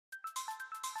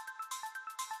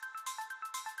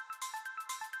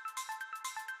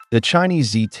The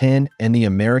Chinese Z10 and the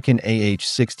American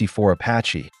AH-64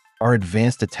 Apache are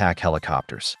advanced attack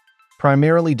helicopters,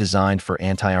 primarily designed for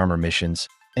anti-armor missions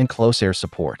and close air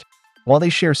support. While they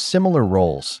share similar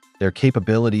roles, their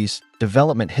capabilities,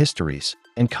 development histories,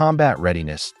 and combat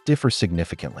readiness differ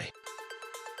significantly.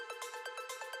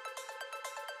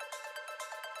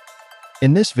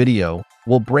 In this video,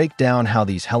 we'll break down how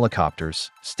these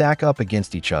helicopters stack up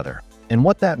against each other and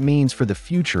what that means for the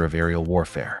future of aerial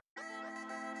warfare.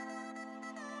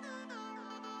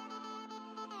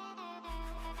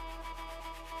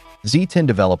 Z10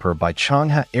 developer by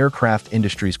Changhua Aircraft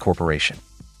Industries Corporation.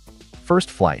 First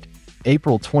flight,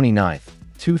 April 29,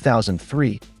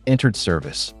 2003, entered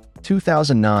service,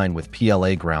 2009 with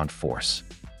PLA Ground Force.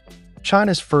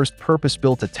 China's first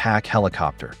purpose-built attack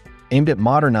helicopter, aimed at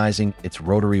modernizing its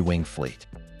rotary wing fleet.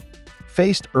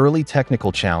 Faced early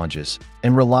technical challenges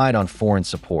and relied on foreign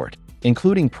support,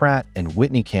 including Pratt &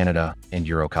 Whitney Canada and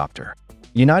Eurocopter.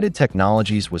 United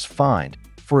Technologies was fined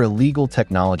for illegal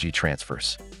technology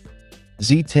transfers.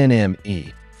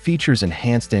 Z10ME features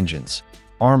enhanced engines,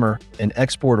 armor, and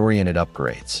export-oriented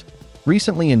upgrades.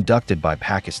 Recently inducted by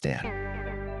Pakistan.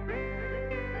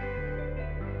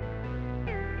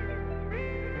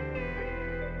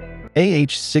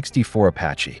 AH-64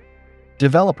 Apache.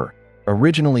 Developer,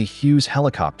 originally Hughes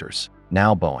Helicopters,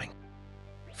 now Boeing.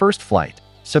 First flight,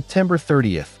 September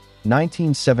 30th,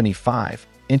 1975,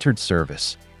 entered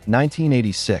service,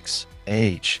 1986,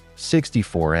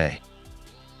 AH-64A.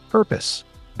 Purpose: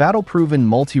 battle-proven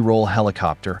multi-role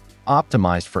helicopter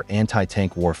optimized for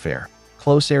anti-tank warfare,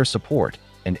 close air support,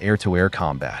 and air-to-air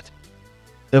combat.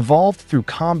 Evolved through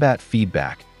combat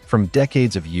feedback from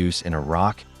decades of use in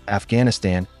Iraq,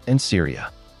 Afghanistan, and Syria.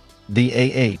 The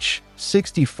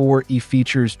AH-64E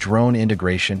features drone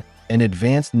integration and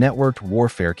advanced networked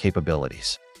warfare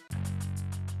capabilities.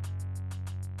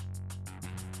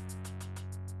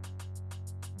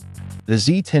 The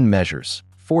Z10 measures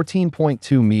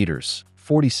 14.2 meters,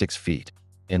 46 feet,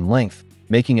 in length,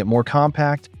 making it more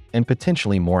compact and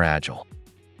potentially more agile.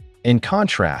 In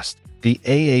contrast, the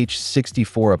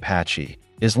AH-64 Apache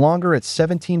is longer at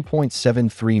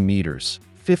 17.73 meters,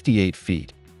 58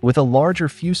 feet, with a larger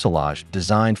fuselage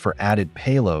designed for added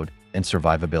payload and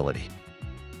survivability.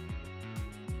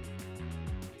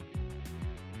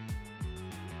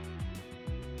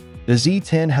 The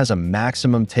Z10 has a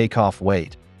maximum takeoff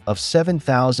weight of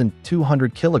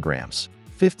 7,200 kilograms,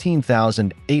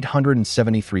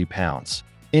 15,873 pounds,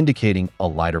 indicating a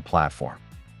lighter platform.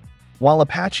 While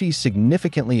Apache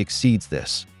significantly exceeds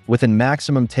this, with a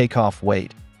maximum takeoff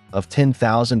weight of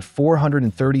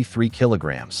 10,433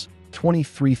 kilograms,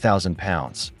 23,000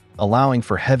 pounds, allowing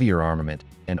for heavier armament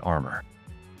and armor.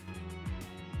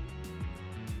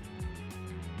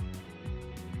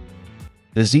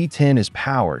 The Z10 is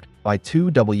powered by two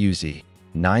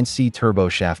WZ-9C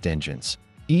turboshaft engines,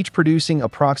 each producing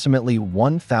approximately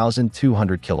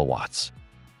 1,200 kilowatts.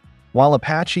 While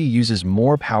Apache uses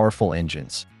more powerful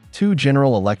engines, two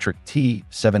General Electric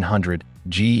T700,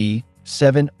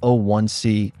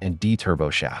 GE701C, and D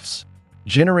turboshafts,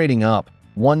 generating up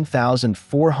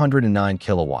 1,409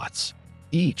 kilowatts,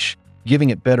 each, giving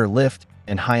it better lift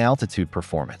and high-altitude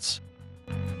performance.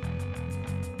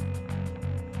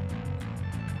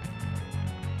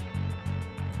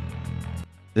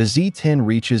 The Z10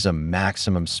 reaches a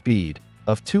maximum speed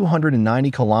of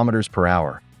 290 kilometers per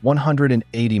hour,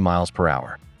 180 miles per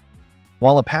hour,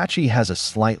 while Apache has a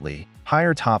slightly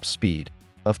higher top speed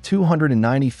of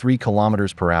 293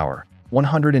 kilometers per hour,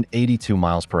 182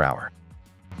 miles per hour.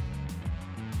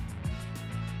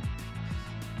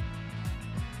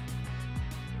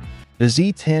 The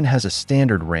Z10 has a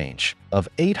standard range of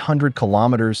 800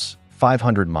 kilometers,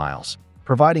 500 miles,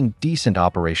 providing decent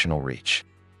operational reach,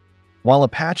 while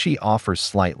Apache offers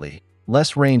slightly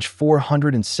less range,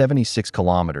 476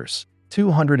 kilometers,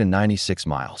 296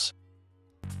 miles.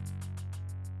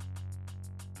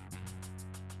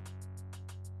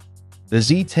 The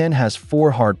Z10 has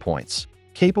 4 hardpoints,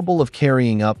 capable of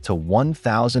carrying up to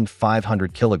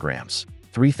 1,500 kilograms,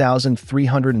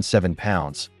 3,307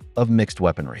 pounds, of mixed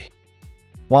weaponry,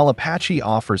 while Apache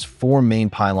offers 4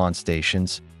 main pylon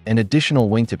stations and additional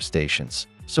wingtip stations,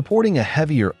 supporting a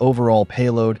heavier overall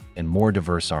payload and more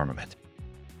diverse armament.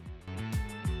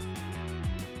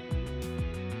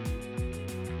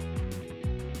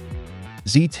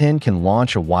 Z10 can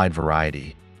launch a wide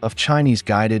variety of Chinese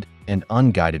guided and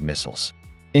unguided missiles,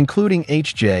 including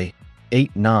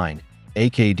HJ-89,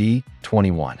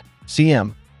 AKD-21,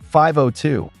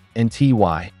 CM-502, and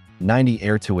TY-90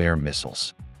 air-to-air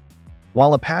missiles.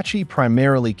 While Apache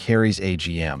primarily carries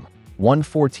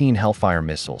AGM-114 Hellfire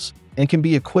missiles and can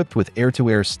be equipped with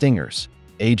air-to-air Stingers,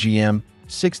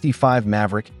 AGM-65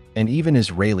 Maverick, and even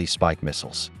Israeli Spike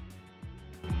missiles.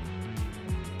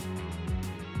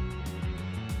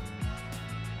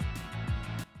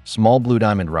 Small Blue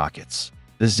Diamond rockets.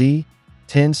 The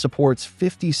Z10 supports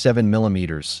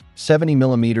 57mm,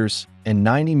 70mm, and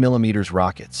 90mm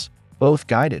rockets, both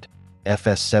guided,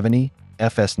 FS-70,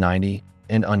 FS-90,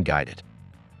 and unguided.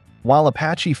 While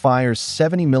Apache fires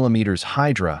 70mm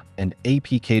Hydra and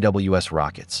APKWS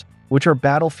rockets, which are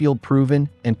battlefield-proven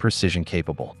and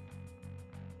precision-capable.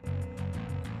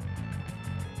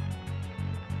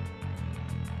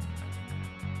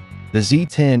 The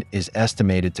Z10 is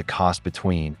estimated to cost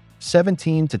between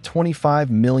 $17 to $25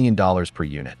 million per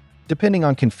unit, depending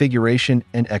on configuration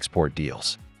and export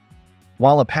deals.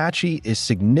 While Apache is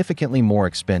significantly more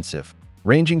expensive,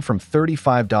 ranging from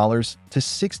 $35 to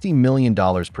 $60 million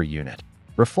per unit,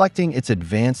 reflecting its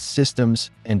advanced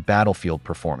systems and battlefield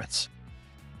performance.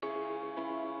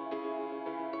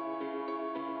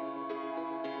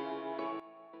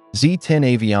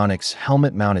 Z10 Avionics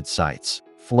helmet-mounted sights,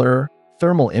 FLIR,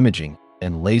 thermal imaging,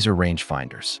 and laser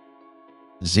rangefinders.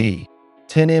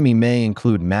 Z10ME may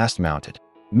include mast-mounted,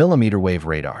 millimeter-wave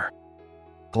radar,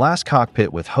 glass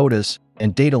cockpit with HOTAS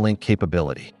and data link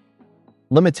capability.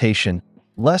 Limitation: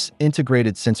 less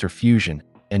integrated sensor fusion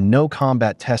and no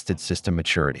combat-tested system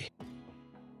maturity.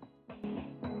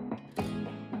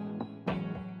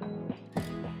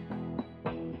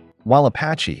 While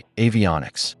Apache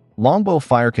Avionics Longbow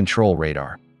Fire Control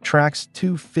Radar tracks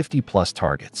 250-plus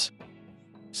targets.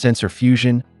 Sensor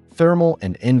fusion, thermal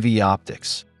and NV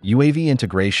optics, UAV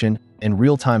integration, and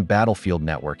real-time battlefield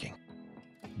networking.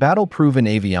 Battle-proven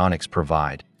avionics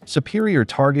provide superior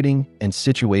targeting and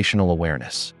situational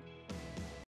awareness.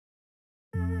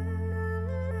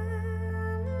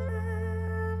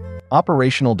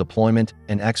 Operational deployment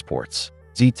and exports.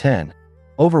 Z10,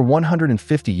 over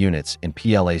 150 units in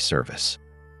PLA service.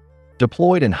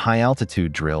 Deployed in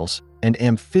high-altitude drills and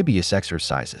amphibious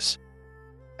exercises.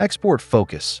 Export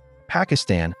focus: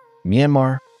 Pakistan,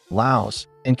 Myanmar, Laos,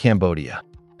 and Cambodia.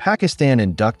 Pakistan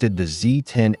inducted the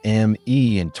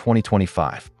Z10ME in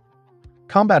 2025.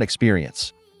 Combat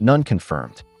experience: none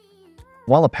confirmed.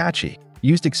 While Apache,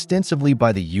 used extensively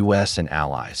by the US and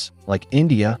allies, like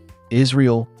India,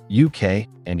 Israel, UK,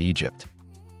 and Egypt.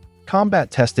 Combat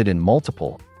tested in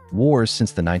multiple wars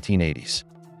since the 1980s.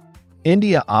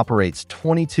 India operates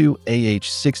 22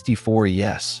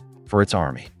 AH-64ES for its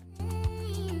army.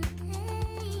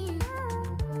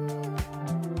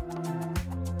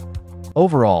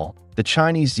 Overall, the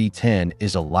Chinese Z10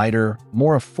 is a lighter,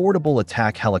 more affordable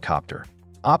attack helicopter,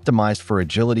 optimized for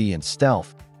agility and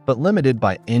stealth, but limited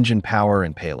by engine power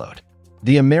and payload.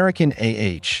 The American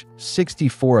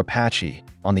AH-64 Apache,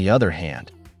 on the other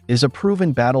hand, is a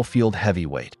proven battlefield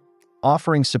heavyweight,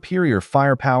 offering superior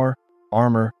firepower,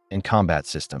 armor, and combat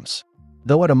systems,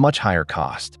 though at a much higher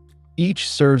cost. Each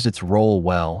serves its role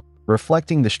well,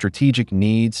 reflecting the strategic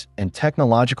needs and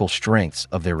technological strengths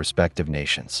of their respective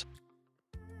nations.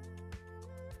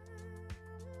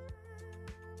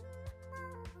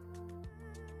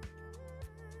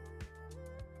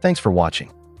 Thanks for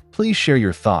watching. Please share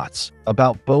your thoughts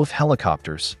about both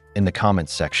helicopters in the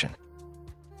comments section.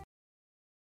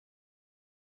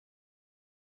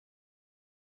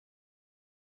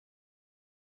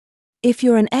 If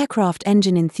you're an aircraft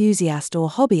engine enthusiast or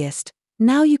hobbyist,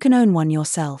 now you can own one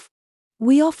yourself.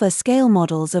 We offer scale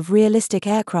models of realistic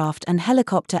aircraft and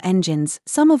helicopter engines,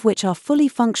 some of which are fully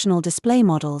functional display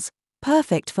models,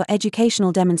 perfect for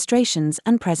educational demonstrations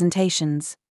and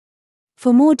presentations.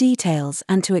 For more details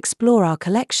and to explore our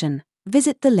collection,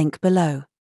 visit the link below.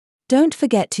 Don't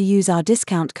forget to use our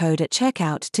discount code at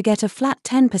checkout to get a flat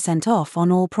 10% off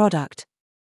on all product.